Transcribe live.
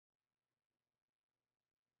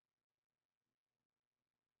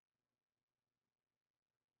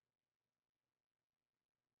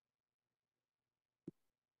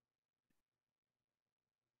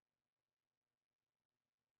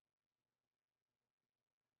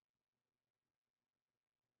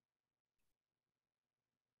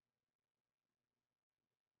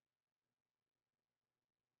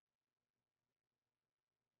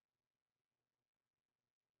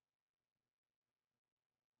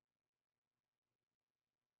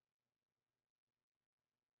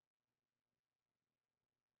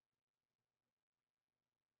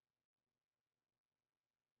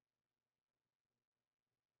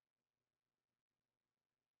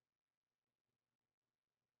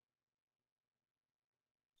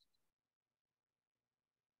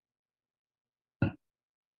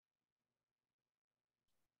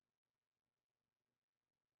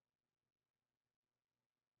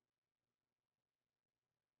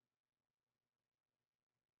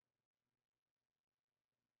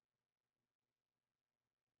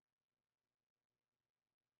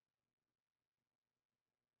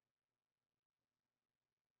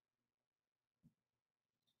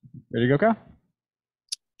Ready to go, Kyle?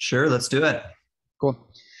 Sure, let's do it. Cool.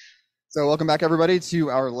 So welcome back, everybody, to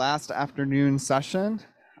our last afternoon session.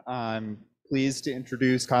 I'm pleased to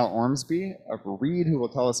introduce Kyle Ormsby of Reed, who will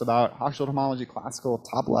tell us about Hochschild homology, classical,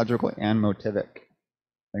 topological, and motivic.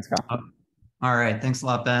 Thanks, Kyle. All right, thanks a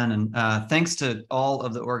lot, Ben. And thanks to all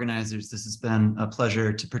of the organizers. This has been a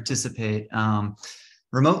pleasure to participate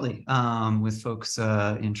remotely with folks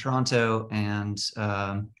in Toronto and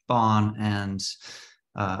Bonn and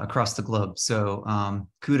across the globe. So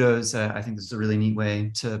kudos. I think this is a really neat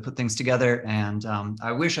way to put things together. And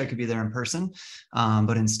I wish I could be there in person,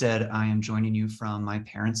 but instead I am joining you from my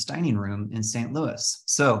parents' dining room in St. Louis.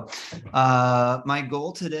 So my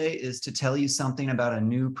goal today is to tell you something about a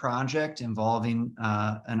new project involving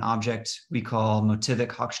an object we call Motivic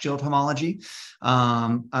Hochschild homology.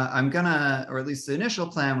 I'm gonna, or at least the initial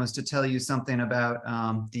plan was to tell you something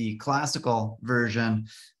about the classical version,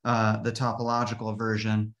 the topological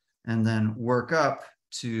version, and then work up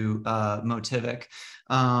to motivic.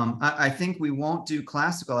 I think we won't do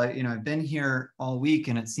classical. I've been here all week,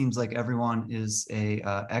 and it seems like everyone is a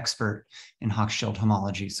expert in Hochschild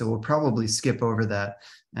homology. So we'll probably skip over that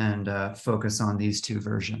and focus on these two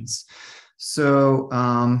versions. So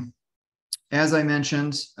as I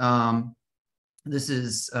mentioned, this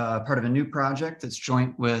is part of a new project that's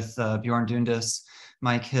joint with Bjorn Dundas,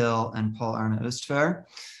 Mike Hill, and Paul Arne Oostvaer.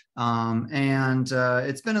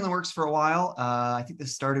 It's been in the works for a while. I think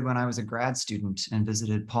this started when I was a grad student and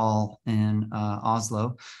visited Paul in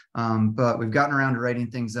Oslo. But we've gotten around to writing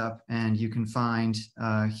things up, and you can find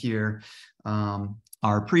here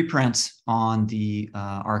our preprint on the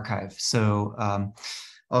archive. So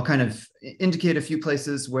I'll kind of indicate a few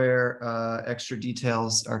places where extra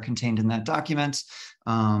details are contained in that document,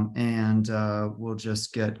 and we'll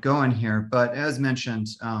just get going here. But as mentioned,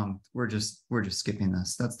 we're just skipping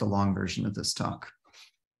this. That's the long version of this talk.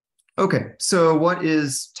 Okay, so what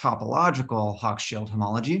is topological Hochschild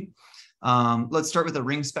homology? Let's start with a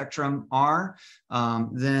ring spectrum R.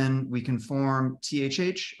 Then we can form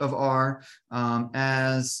THH of R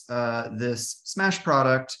as this smash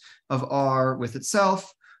product of R with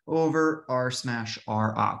itself over R smash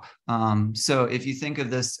R op. So if you think of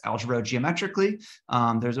this algebro-geometrically,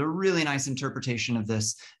 there's a really nice interpretation of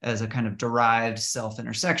this as a kind of derived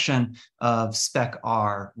self-intersection of spec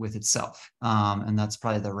R with itself. And that's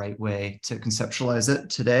probably the right way to conceptualize it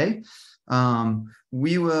today.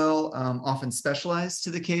 We will often specialize to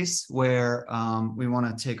the case where we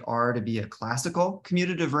want to take R to be a classical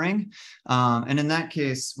commutative ring. And in that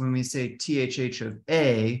case, when we say THH of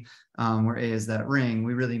A, where A is that ring,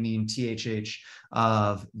 we really mean THH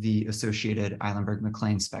of the associated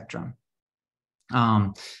Eilenberg-MacLane spectrum.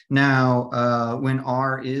 Now, when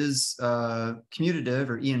R is commutative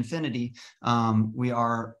or E infinity, we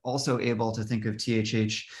are also able to think of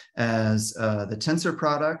THH as the tensor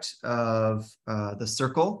product of the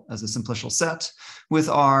circle as a simplicial set with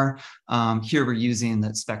R. Here we're using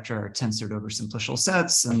that spectra are tensored over simplicial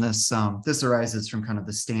sets, and this arises from kind of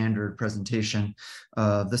the standard presentation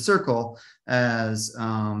of the circle as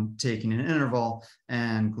taking an interval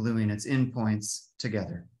and gluing its endpoints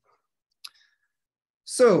together.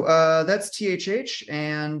 So that's THH,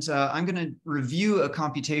 and I'm going to review a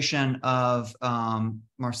computation of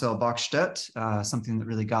Marcel Bökstedt, something that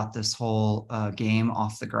really got this whole game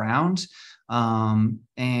off the ground,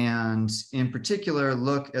 and in particular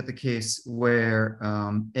look at the case where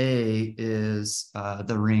A is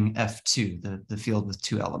the ring F2, the field with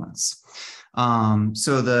two elements.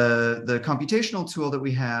 So the computational tool that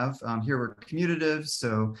we have, here we're commutative,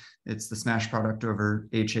 so it's the smash product over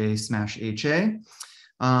HA smash HA.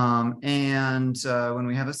 When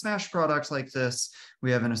we have a smash product like this,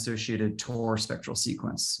 we have an associated Tor spectral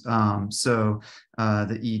sequence. So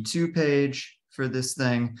the E2 page for this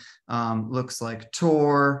thing looks like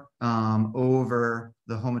Tor over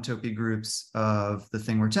the homotopy groups of the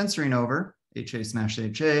thing we're tensoring over, HA smash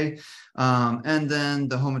HA, and then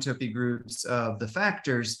the homotopy groups of the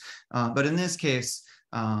factors. But in this case,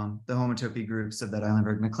 the homotopy groups of that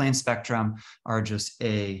Eilenberg-MacLane spectrum are just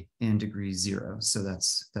A in degree 0. So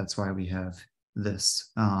that's why we have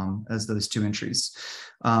this as those two entries.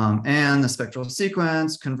 And the spectral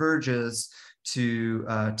sequence converges to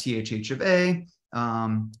THH of A,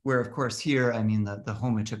 where of course here, I mean the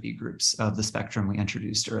homotopy groups of the spectrum we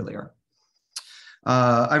introduced earlier.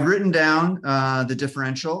 I've written down the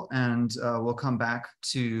differential, and we'll come back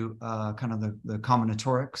to kind of the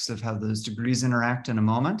combinatorics of how those degrees interact in a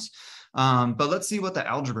moment. But let's see what the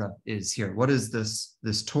algebra is here. What is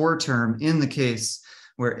this Tor term in the case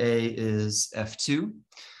where A is F2?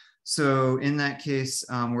 So in that case,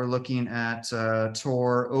 we're looking at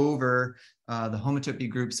Tor over the homotopy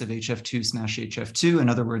groups of HF2/HF2, in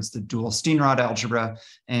other words, the dual Steenrod algebra,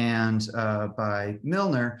 and by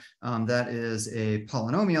Milner, that is a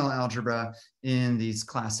polynomial algebra in these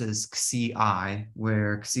classes Xi,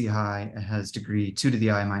 where Xi has degree 2 to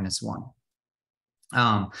the I minus 1.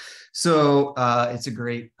 So it's a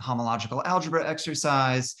great homological algebra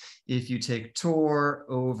exercise. If you take tor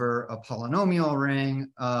over a polynomial ring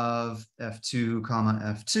of f2 comma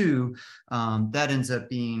f2, that ends up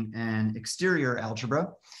being an exterior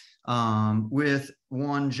algebra with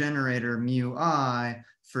one generator mu I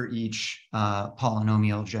for each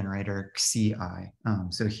polynomial generator Xi.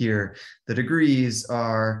 So here the degrees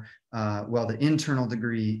are, well, the internal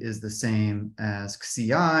degree is the same as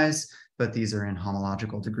Xi's, but these are in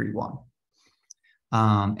homological degree 1.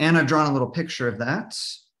 And I've drawn a little picture of that.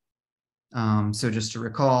 So just to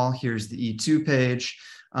recall, here's the E2 page.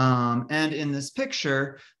 And in this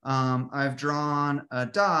picture, I've drawn a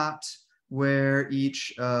dot where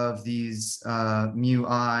each of these mu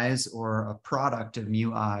i's, or a product of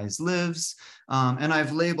mu i's, lives. And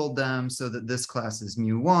I've labeled them so that this class is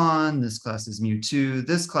mu1, this class is mu2,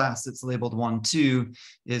 this class that's labeled 1, 2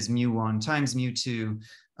 is mu1 times mu2,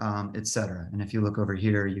 etc. And if you look over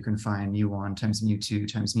here, you can find mu1 times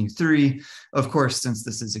mu2 times mu3. Of course, since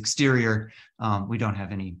this is exterior, we don't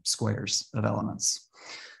have any squares of elements.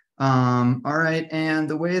 All right, and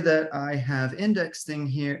the way that I have indexed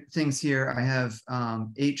things here, I have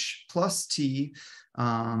h plus t,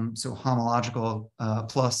 so homological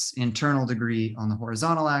plus internal degree on the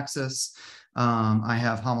horizontal axis. I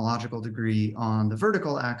have homological degree on the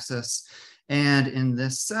vertical axis. And in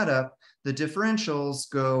this setup, the differentials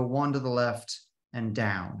go 1 to the left and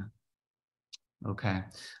down. Okay,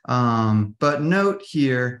 but note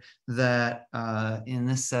here that in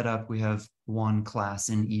this setup, we have one class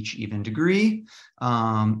in each even degree.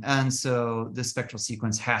 And so the spectral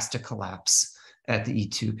sequence has to collapse at the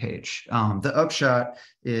E2 page. The upshot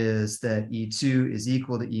is that E2 is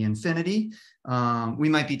equal to E infinity. We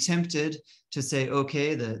might be tempted to say,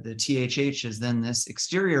 okay, the THH is then this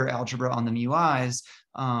exterior algebra on the mu i's,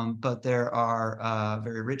 but there are a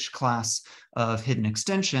very rich class of hidden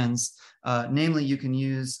extensions. Namely, you can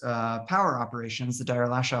use power operations, the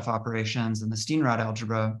Dirac-Lashoff operations, and the Steenrod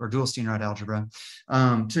algebra, or dual Steenrod algebra,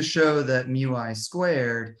 to show that mu I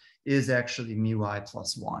squared is actually mu I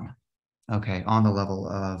plus 1. Okay, on the level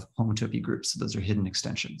of homotopy groups. So those are hidden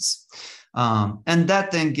extensions. And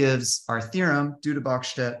that then gives our theorem, due to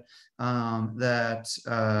Bökstedt, that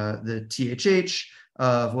the THH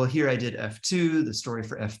of, well, here I did F2, the story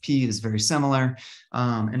for FP is very similar,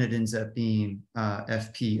 and it ends up being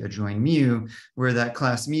FP adjoin mu, where that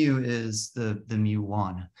class mu is the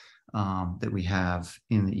mu1 that we have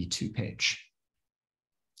in the E2 page.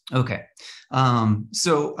 Okay,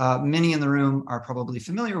 so many in the room are probably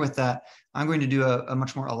familiar with that. I'm going to do a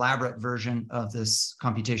much more elaborate version of this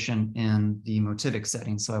computation in the Motivic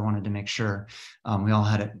setting, so I wanted to make sure we all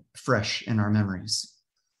had it fresh in our memories.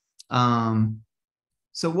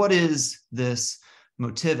 So what is this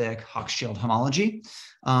Motivic Hochschild homology?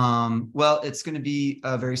 Well, it's going to be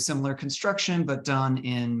a very similar construction, but done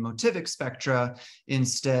in Motivic spectra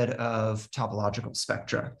instead of topological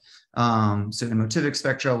spectra. So in Motivic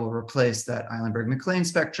spectra, we'll replace that Eilenberg-MacLane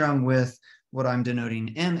spectrum with what I'm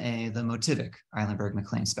denoting MA, the Motivic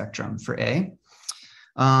Eilenberg-MacLane spectrum for A.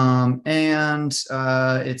 And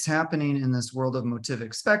it's happening in this world of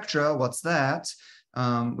Motivic spectra. What's that?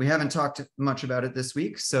 We haven't talked much about it this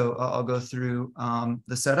week, so I'll go through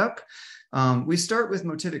the setup. We start with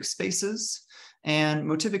Motivic spaces, and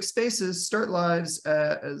Motivic spaces start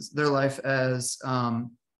their life as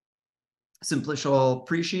simplicial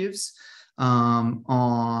presheaves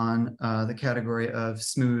on the category of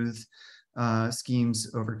smooth schemes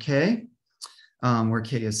over K, where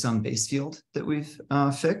K is some base field that we've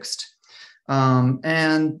fixed.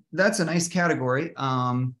 And that's a nice category.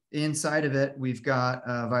 Inside of it, we've got,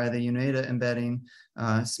 via the Unoeda embedding,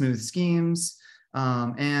 smooth schemes,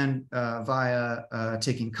 and via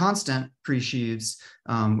taking constant presheaves,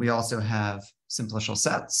 we also have simplicial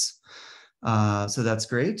sets. So that's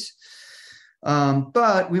great.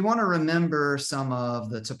 But we want to remember some of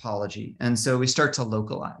the topology. And so we start to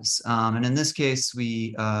localize. And in this case,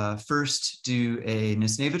 we first do a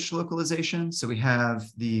Nisnevich localization. So we have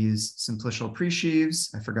these simplicial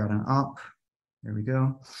presheaves. I forgot an op. There we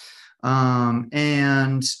go.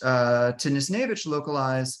 And to Nisnevich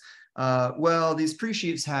localize, Well, these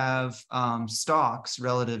presheaves have stalks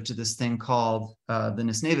relative to this thing called the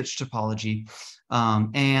Nisnevich topology.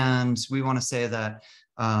 And we want to say that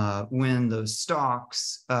when those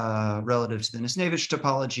stalks relative to the Nisnevich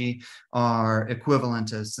topology are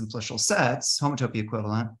equivalent as simplicial sets, homotopy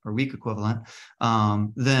equivalent or weak equivalent,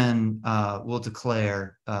 then we'll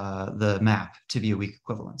declare the map to be a weak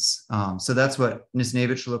equivalence. So that's what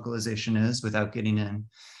Nisnevich localization is without getting in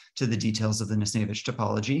to the details of the Nisnevich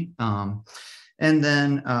topology. And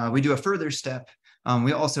then we do a further step.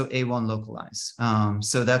 We also A1 localize.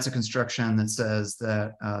 So that's a construction that says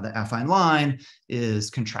that the affine line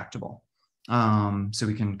is contractible. So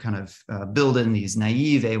we can kind of build in these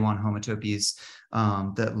naive A1 homotopies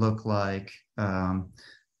that look like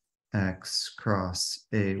X cross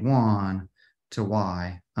A1 to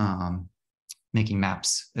Y, making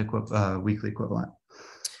maps weakly equivalent.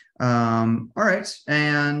 All right,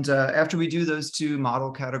 and after we do those two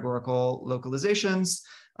model categorical localizations,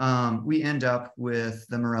 we end up with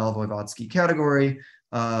the Morel-Voivodsky category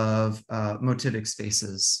of motivic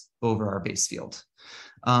spaces over our base field.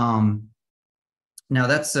 Now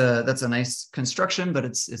that's a nice construction, but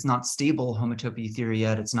it's not stable homotopy theory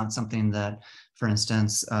yet. It's not something that, for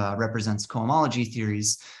instance, represents cohomology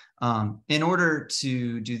theories. In order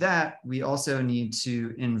to do that, we also need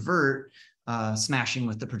to invert smashing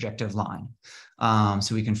with the projective line.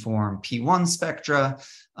 So we can form P1 spectra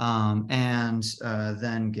and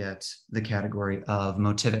then get the category of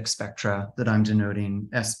motivic spectra that I'm denoting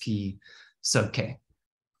SP sub K.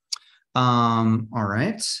 All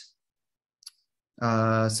right.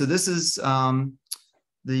 So this is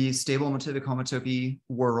the stable motivic homotopy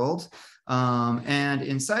world. And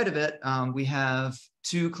inside of it, we have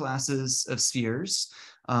two classes of spheres.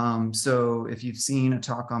 So if you've seen a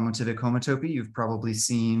talk on motivic homotopy, you've probably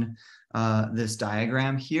seen this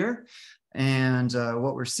diagram here. And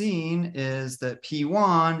what we're seeing is that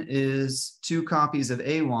P1 is two copies of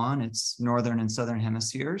A1, it's northern and southern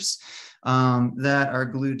hemispheres, that are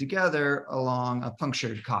glued together along a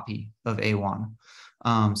punctured copy of A1.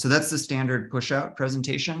 So that's the standard push-out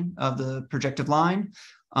presentation of the projective line.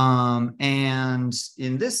 And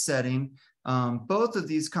in this setting, both of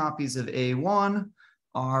these copies of A1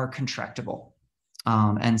 are contractible.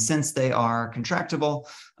 And since they are contractible,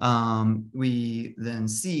 we then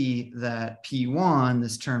see that P1,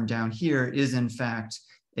 this term down here, is in fact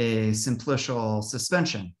a simplicial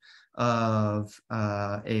suspension of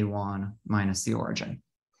A1 minus the origin.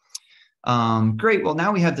 Great, well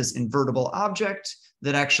now we have this invertible object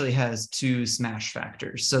that actually has two smash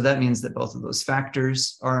factors. So that means that both of those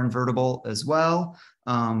factors are invertible as well.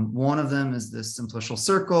 One of them is this simplicial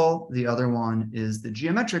circle, the other one is the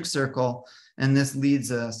geometric circle, and this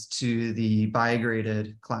leads us to the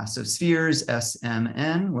bigraded class of spheres,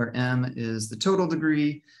 SMN, where M is the total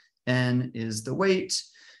degree, N is the weight,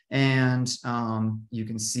 and you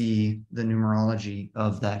can see the numerology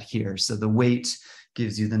of that here. So the weight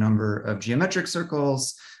gives you the number of geometric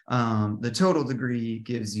circles, the total degree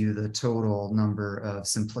gives you the total number of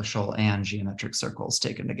simplicial and geometric circles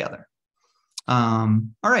taken together. All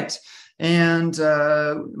right, and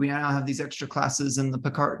we now have these extra classes in the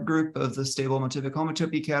Picard group of the stable motivic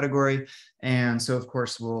homotopy category, and so of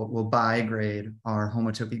course we'll bigrade our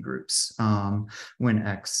homotopy groups when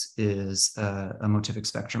X is a motivic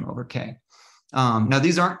spectrum over K. Now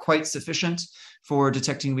these aren't quite sufficient for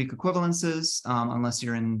detecting weak equivalences unless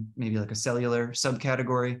you're in maybe like a cellular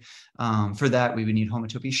subcategory. For that, we would need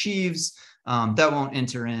homotopy sheaves. That won't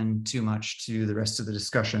enter in too much to the rest of the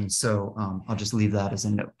discussion, so I'll just leave that as a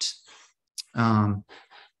note.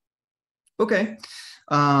 Okay,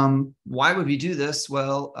 why would we do this?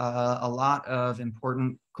 Well, a lot of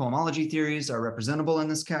important cohomology theories are representable in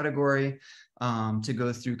this category. To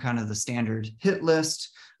go through kind of the standard hit list,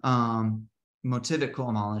 motivic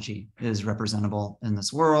cohomology is representable in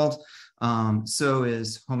this world. So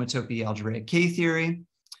is homotopy algebraic K theory,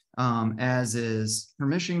 as is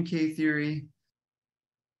Hermitian K theory.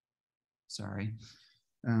 Sorry.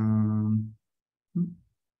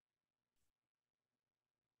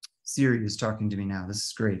 Siri is talking to me now. This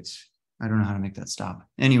is great. I don't know how to make that stop.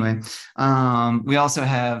 Anyway, we also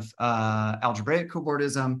have algebraic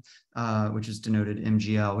cobordism, which is denoted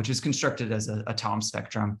MGL, which is constructed as a Tom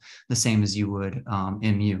spectrum, the same as you would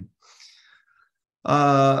MU.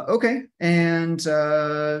 Okay, and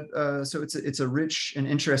so it's a rich and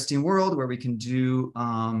interesting world where we can do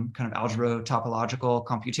kind of algebro-topological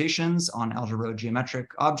computations on algebro-geometric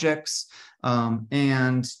objects.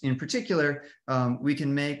 And in particular, we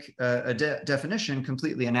can make a definition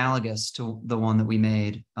completely analogous to the one that we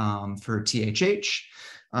made for THH.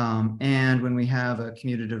 And when we have a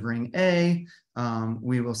commutative ring A,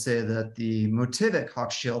 we will say that the Motivic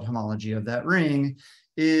Hochschild homology of that ring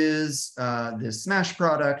is this smash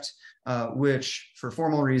product, which for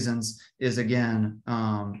formal reasons is again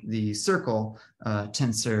the circle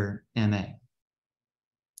tensor MA.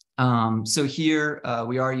 So here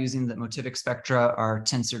we are using that Motivic spectra are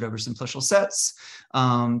tensored over simplicial sets.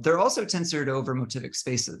 They're also tensored over Motivic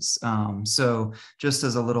spaces. So just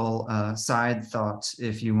as a little side thought,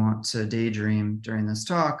 if you want to daydream during this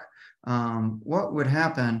talk, what would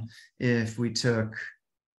happen if we took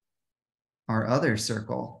our other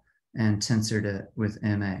circle and tensored it with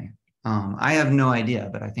MA? I have no idea,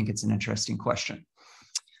 but I think it's an interesting question.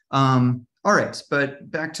 All right,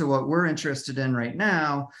 but back to what we're interested in right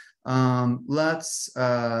now. Let's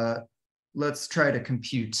try to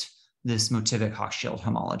compute this Motivic Hochschild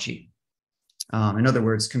homology. In other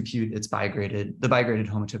words, compute its the bigraded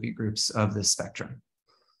homotopy groups of this spectrum.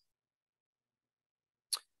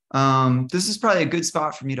 This is probably a good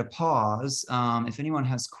spot for me to pause. If anyone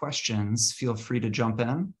has questions, feel free to jump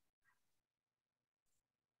in.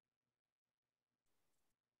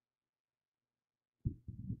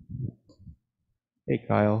 Hey,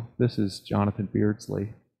 Kyle, this is Jonathan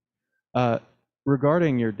Beardsley.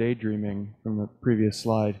 Regarding your daydreaming from the previous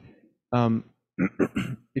slide,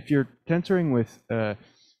 if you're tensoring with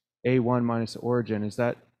A1 minus origin, is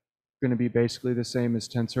that going to be basically the same as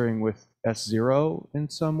tensoring with S0 in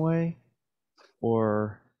some way?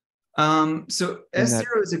 Or so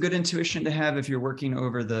S0 is a good intuition to have if you're working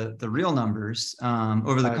over the real numbers.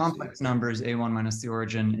 Over the complex numbers, A1 minus the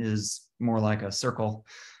origin is more like a circle.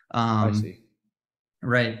 I see.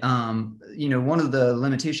 Right. You know, one of the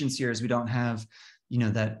limitations here is we don't have, you know,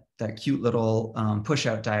 that cute little push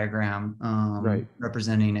out diagram right.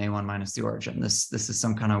 representing A1 minus the origin. This is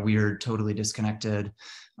some kind of weird, totally disconnected,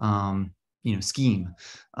 you know, scheme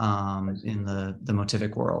in the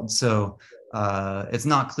Motivic world. So it's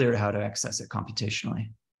not clear how to access it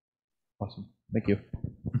computationally. Awesome. Thank you.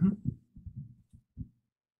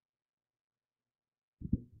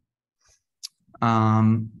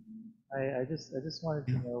 I just wanted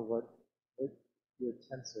to know what your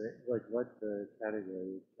tensor, like what the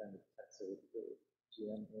category kind of tensor with the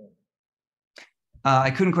GM in.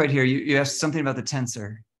 I couldn't quite hear you. You asked something about the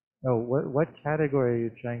tensor. Oh, what category are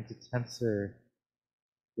you trying to tensor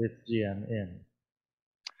with GM in?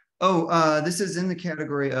 Oh, this is in the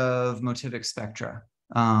category of Motivic spectra.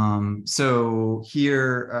 So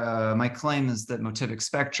here, my claim is that Motivic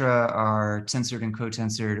spectra are tensored and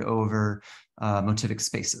co-tensored over Motivic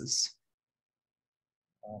spaces.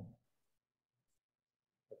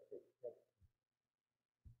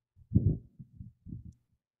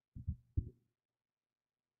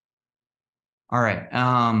 All right.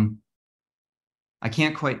 I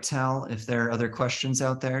can't quite tell if there are other questions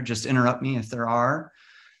out there. Just interrupt me if there are.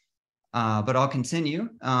 But I'll continue.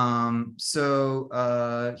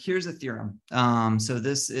 So here's a theorem. So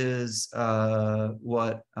this is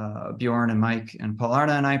what Bjorn and Mike and Paul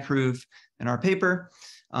Arna and I prove in our paper.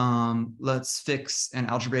 Let's fix an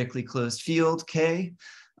algebraically closed field K.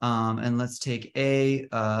 And let's take A,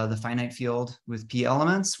 the finite field with P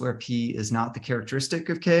elements, where P is not the characteristic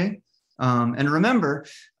of K. And remember,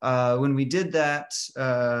 when we did that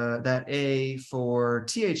A for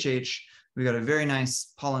THH, we got a very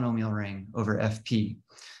nice polynomial ring over FP.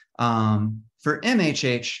 For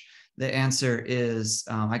MHH, the answer is,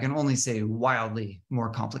 I can only say wildly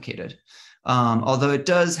more complicated. Although it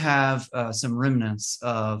does have some remnants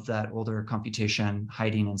of that older computation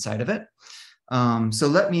hiding inside of it. So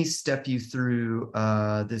let me step you through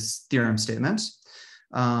this theorem statement.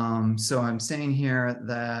 So I'm saying here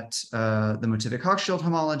that the Motivic Hochschild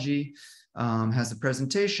homology has a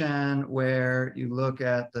presentation where you look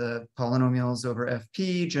at the polynomials over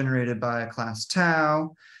FP generated by a class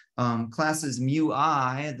tau, classes mu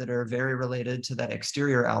I that are very related to that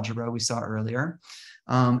exterior algebra we saw earlier,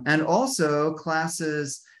 and also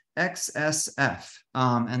classes XSF.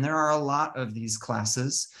 And there are a lot of these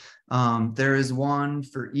classes. There is one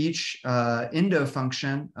for each Indo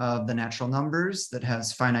function of the natural numbers that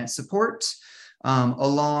has finite support,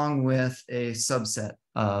 along with a subset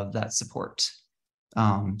of that support.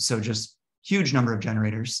 So just huge number of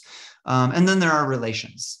generators. And then there are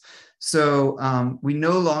relations. So we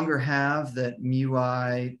no longer have that mu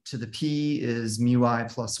I to the P is mu I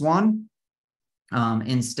plus 1.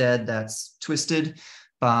 Instead, that's twisted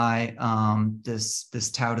by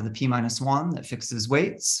this tau to the P minus 1 that fixes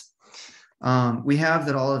weights. We have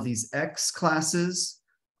that all of these X classes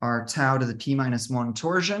are tau to the P minus 1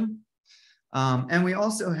 torsion. And we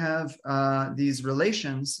also have these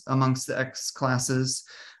relations amongst the X classes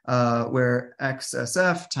where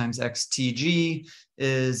xsf times xtg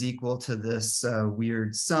is equal to this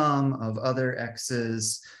weird sum of other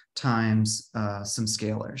x's times some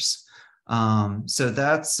scalars. So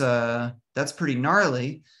that's pretty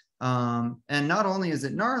gnarly. And not only is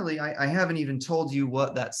it gnarly, I haven't even told you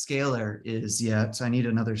what that scalar is yet. I need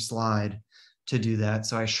another slide to do that.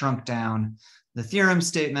 So I shrunk down the theorem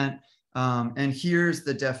statement. And here's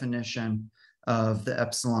the definition of the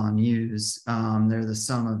epsilon u's. They're the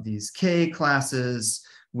sum of these k classes,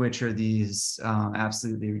 which are these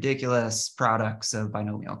absolutely ridiculous products of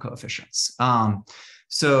binomial coefficients.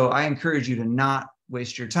 So I encourage you to not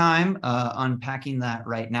waste your time unpacking that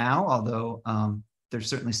right now, although there's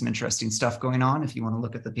certainly some interesting stuff going on if you want to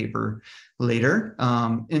look at the paper later.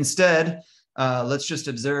 Instead, let's just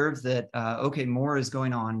observe that, okay, more is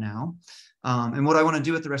going on now. And what I want to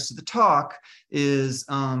do with the rest of the talk is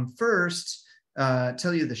first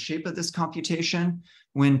tell you the shape of this computation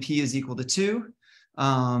when p is equal to 2.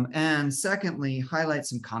 And secondly, highlight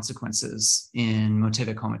some consequences in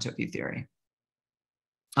Motivic homotopy theory.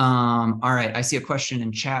 All right, I see a question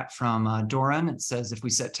in chat from Doran. It says, if we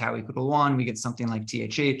set tau equal to 1, we get something like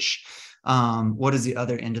THH. What is the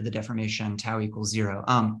other end of the deformation, tau equals 0?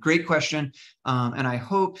 Great question. And I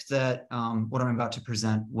hope that what I'm about to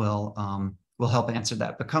present will help answer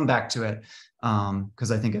that, but come back to it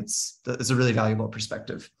because I think it's a really valuable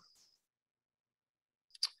perspective.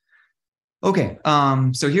 Okay,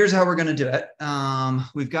 so here's how we're going to do it.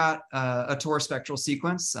 We've got a Tor spectral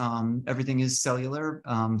sequence. Everything is cellular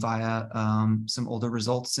via some older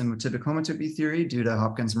results in Motivic homotopy theory due to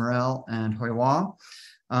Hopkins, Morel, and Hoywa.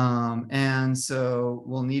 And so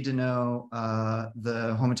we'll need to know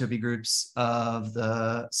the homotopy groups of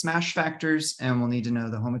the smash factors, and we'll need to know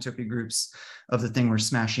the homotopy groups of the thing we're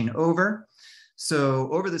smashing over. So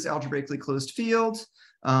over this algebraically closed field,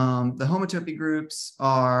 the homotopy groups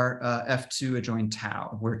are F2 adjoined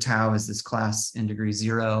tau, where tau is this class in degree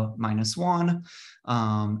 0 minus 1.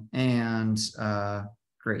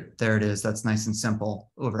 Great, there it is. That's nice and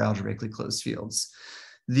simple over algebraically closed fields.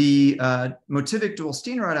 The Motivic dual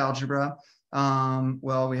Steenrod algebra,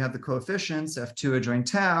 well, we have the coefficients F2 adjoined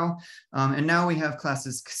tau, and now we have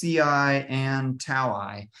classes xi and tau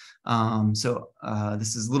I.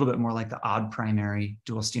 This is a little bit more like the odd primary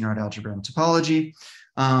dual Steenrod algebra in topology.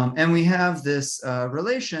 And we have this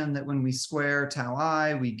relation that when we square tau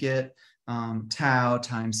I, we get tau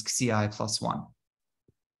times xi plus 1.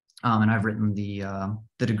 And I've written the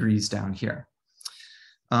degrees down here.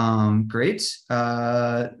 Great.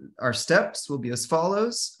 Our steps will be as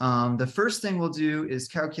follows. The first thing we'll do is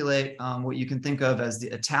calculate what you can think of as the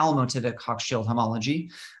Motivic Hochschild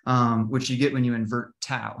homology, which you get when you invert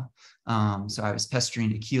tau. So I was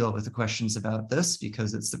pestering Akil with the questions about this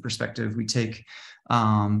because it's the perspective we take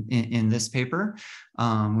in this paper.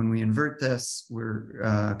 When we invert this,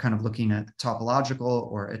 we're kind of looking at topological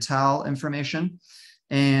or étale information.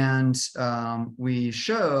 And we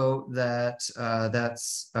show that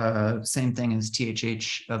that's same thing as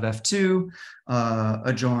THH of F2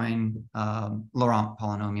 adjoin Laurent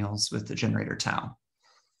polynomials with the generator tau.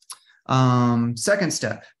 Second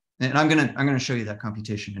step, and I'm gonna show you that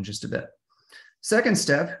computation in just a bit. Second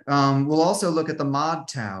step, we'll also look at the mod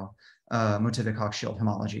tau Motivic Hochschild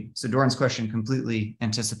homology. So Doran's question completely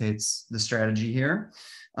anticipates the strategy here.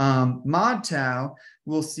 Mod tau,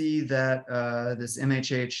 we'll see that this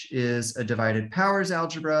MHH is a divided powers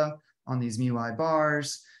algebra on these mu I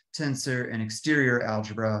bars, tensor and exterior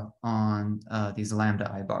algebra on these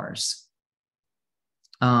lambda I bars.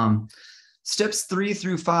 Steps 3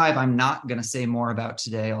 through 5, I'm not going to say more about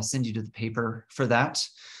today. I'll send you to the paper for that.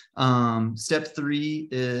 Step 3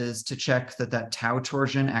 is to check that tau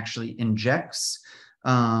torsion actually injects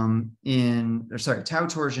tau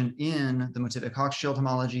torsion in the Motivic Hochschild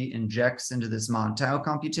homology injects into this mod tau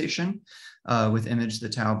computation with image the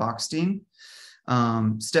tau Bökstedt.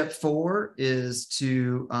 Step 4 is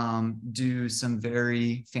to do some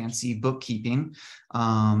very fancy bookkeeping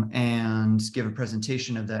and give a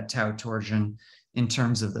presentation of that tau torsion in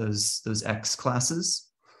terms of those X classes.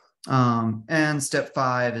 And step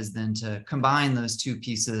 5 is then to combine those two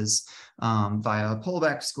pieces via a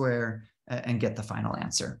pullback square and get the final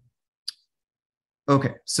answer.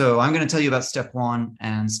 Okay, so I'm going to tell you about step 1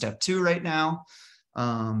 and step 2 right now.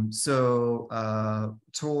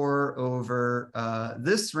 Tor over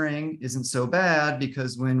this ring isn't so bad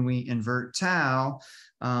because when we invert tau,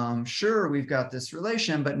 sure, we've got this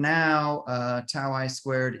relation, but now tau I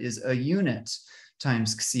squared is a unit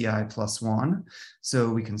times xi plus 1. So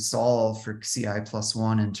we can solve for xi plus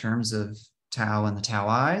 1 in terms of tau and the tau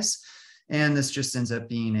i's. And this just ends up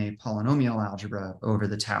being a polynomial algebra over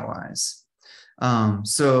the tau i's.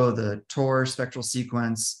 So the Tor spectral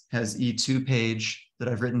sequence has E2 page that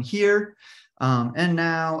I've written here. And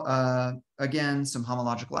now, again, some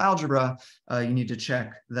homological algebra. You need to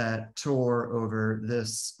check that Tor over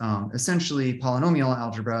this essentially polynomial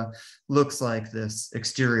algebra looks like this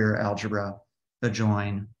exterior algebra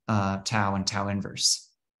adjoin tau and tau inverse.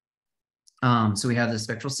 So we have this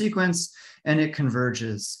spectral sequence, and it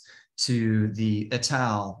converges to the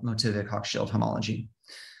étale Motivic Hochschild homology.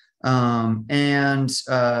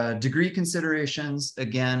 Degree considerations,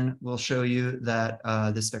 again, will show you that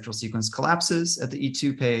the spectral sequence collapses at the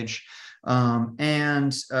E2 page.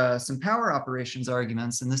 Some power operations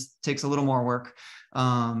arguments, and this takes a little more work,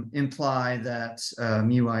 imply that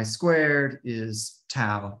mu I squared is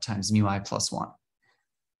tau times mu I plus 1.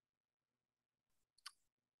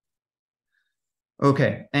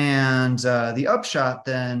 Okay, and the upshot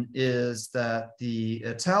then is that the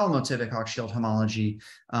étale Motivic Hochschild homology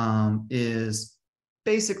is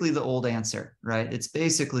basically the old answer, right? It's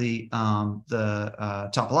basically the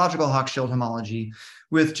topological Hochschild homology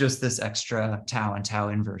with just this extra tau and tau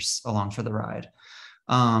inverse along for the ride.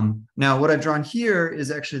 Now, what I've drawn here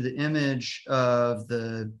is actually the image of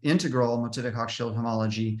the integral Motivic Hochschild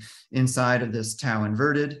homology inside of this tau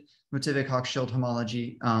inverted Motivic Hochschild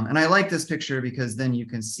homology. And I like this picture because then you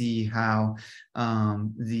can see how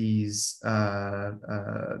these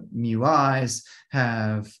mu i's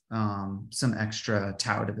have some extra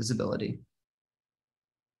tau divisibility.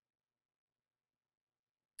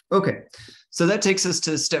 Okay, so that takes us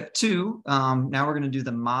to step 2. Now we're going to do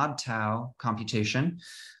the mod tau computation.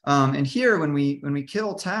 And here, when we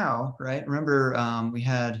kill tau, right? Remember, we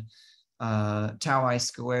had tau I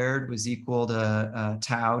squared was equal to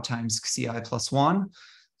tau times xi plus 1.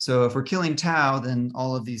 So if we're killing tau, then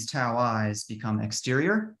all of these tau i's become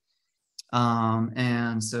exterior.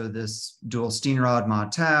 And so this dual Steenrod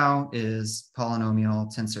mod tau is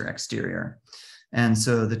polynomial tensor exterior. And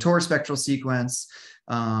so the Tor spectral sequence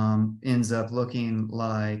ends up looking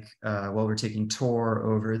like, well, we're taking Tor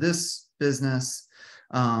over this business,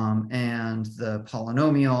 and the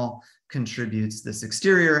polynomial contributes this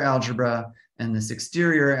exterior algebra, and this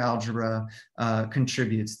exterior algebra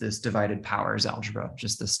contributes this divided powers algebra,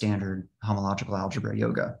 just the standard homological algebra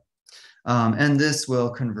yoga. And this will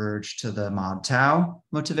converge to the mod tau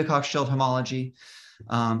Motivic Hochschild homology.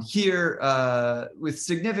 Here, with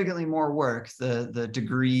significantly more work, the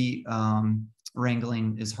degree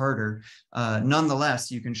wrangling is harder.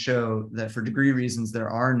 Nonetheless, you can show that for degree reasons, there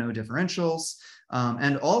are no differentials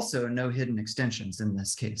and also no hidden extensions in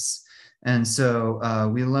this case. And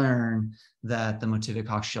so we learn that the Motivic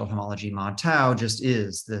Hochschild homology mod tau just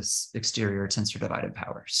is this exterior tensor divided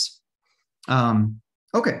powers.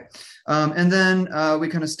 Okay, and then we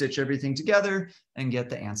kind of stitch everything together and get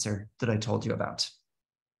the answer that I told you about.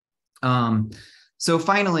 So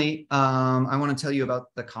finally, I want to tell you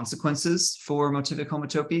about the consequences for Motivic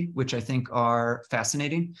homotopy, which I think are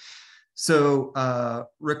fascinating. So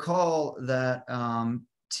recall that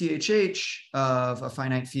THH of a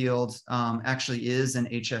finite field actually is an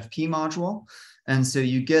HFP module. And so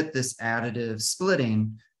you get this additive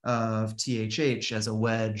splitting of THH as a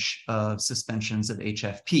wedge of suspensions of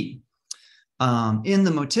HFP. In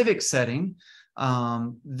the Motivic setting,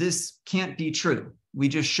 this can't be true. We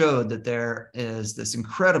just showed that there is this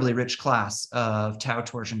incredibly rich class of tau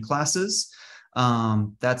torsion classes.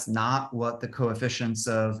 That's not what the coefficients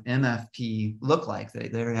of MFP look like. They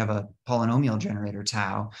have a polynomial generator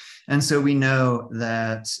tau. And so we know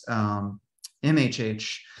that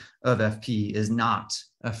MHH of FP is not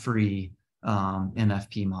a free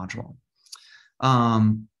MFP module.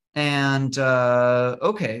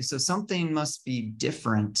 Okay, so something must be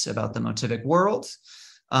different about the Motivic world.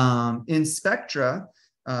 In spectra,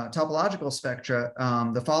 topological spectra,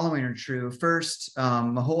 the following are true. First,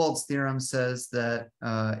 Mahold's theorem says that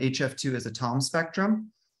HF2 is a Thom spectrum.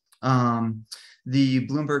 The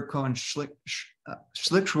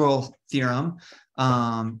Bloomberg-Cohen-Schlichterl theorem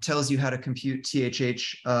tells you how to compute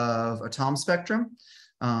THH of a Thom spectrum.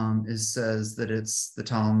 It says that it's the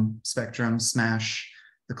Thom spectrum smash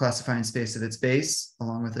the classifying space of its base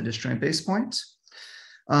along with a disjoint base point.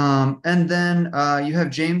 And then you have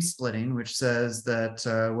James splitting, which says that,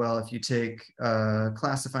 well, if you take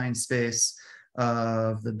classifying space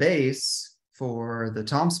of the base for the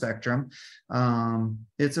Thom spectrum,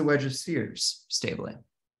 it's a wedge of spheres stably.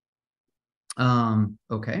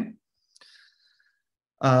 Okay.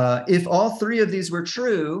 If all three of these were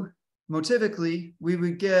true, motivically, we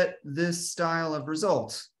would get this style of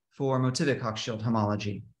result for Motivic Hochschild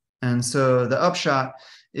homology. And so the upshot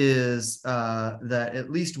is that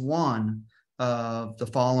at least one of the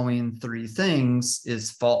following three things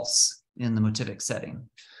is false in the Motivic setting.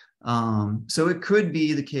 So it could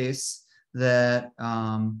be the case that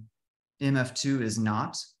MF2 is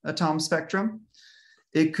not a Thom spectrum.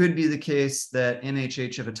 It could be the case that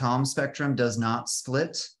MHH of a Thom spectrum does not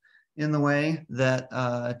split in the way that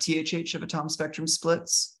THH of a Thom spectrum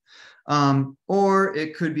splits. Or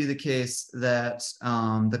it could be the case that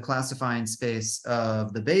the classifying space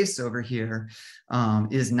of the base over here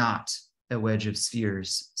is not a wedge of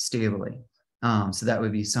spheres stably. So that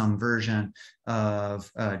would be some version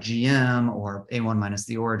of GM or A1 minus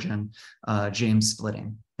the origin, James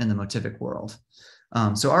splitting in the Motivic world.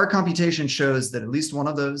 So our computation shows that at least one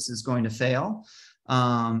of those is going to fail.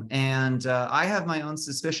 I have my own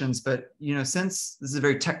suspicions, but since this is a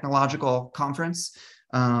very technological conference,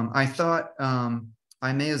 I thought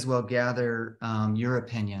I may as well gather your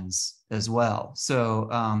opinions as well.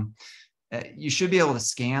 So you should be able to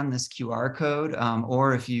scan this QR code,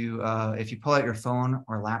 or if you pull out your phone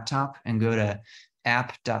or laptop and go to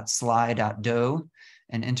app.sly.do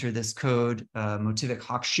and enter this code Motivic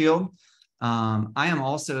Hochschild. I am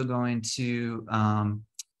also going to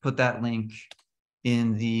put that link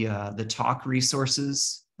in the talk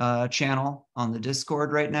resources channel on the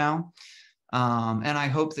Discord right now. And I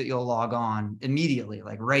hope that you'll log on immediately,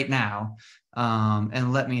 like right now,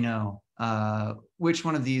 and let me know which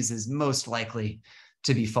one of these is most likely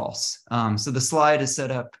to be false. So the slide is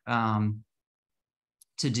set up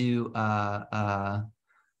to do a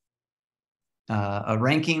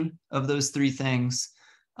ranking of those three things.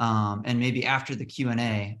 And maybe after the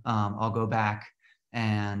Q&A, I'll go back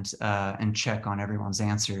and check on everyone's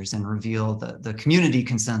answers and reveal the community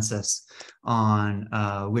consensus on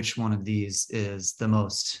which one of these is the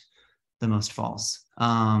most false.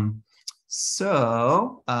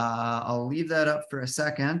 So I'll leave that up for a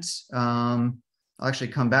second. I'll actually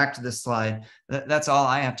come back to this slide. That's all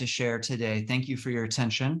I have to share today. Thank you for your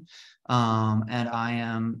attention. And I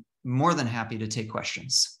am more than happy to take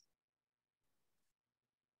questions.